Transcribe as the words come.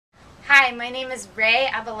Hi, my name is Ray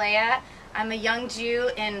Abalea. I'm a young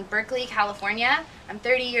Jew in Berkeley, California. I'm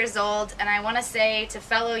 30 years old, and I want to say to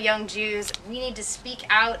fellow young Jews, we need to speak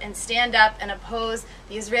out and stand up and oppose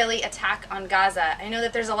the Israeli attack on Gaza. I know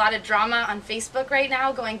that there's a lot of drama on Facebook right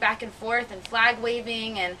now, going back and forth, and flag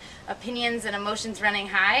waving, and opinions and emotions running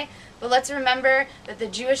high. But let's remember that the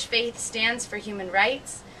Jewish faith stands for human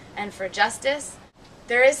rights and for justice.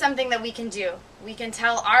 There is something that we can do. We can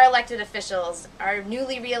tell our elected officials, our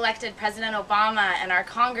newly re-elected President Obama and our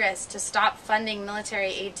Congress to stop funding military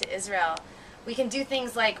aid to Israel. We can do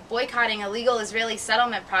things like boycotting illegal Israeli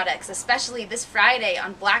settlement products, especially this Friday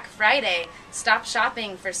on Black Friday. Stop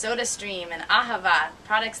shopping for SodaStream and Ahava,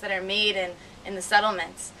 products that are made in the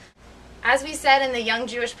settlements. As we said in the Young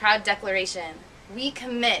Jewish Proud Declaration, we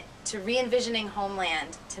commit to re-envisioning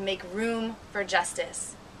homeland to make room for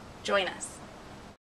justice. Join us.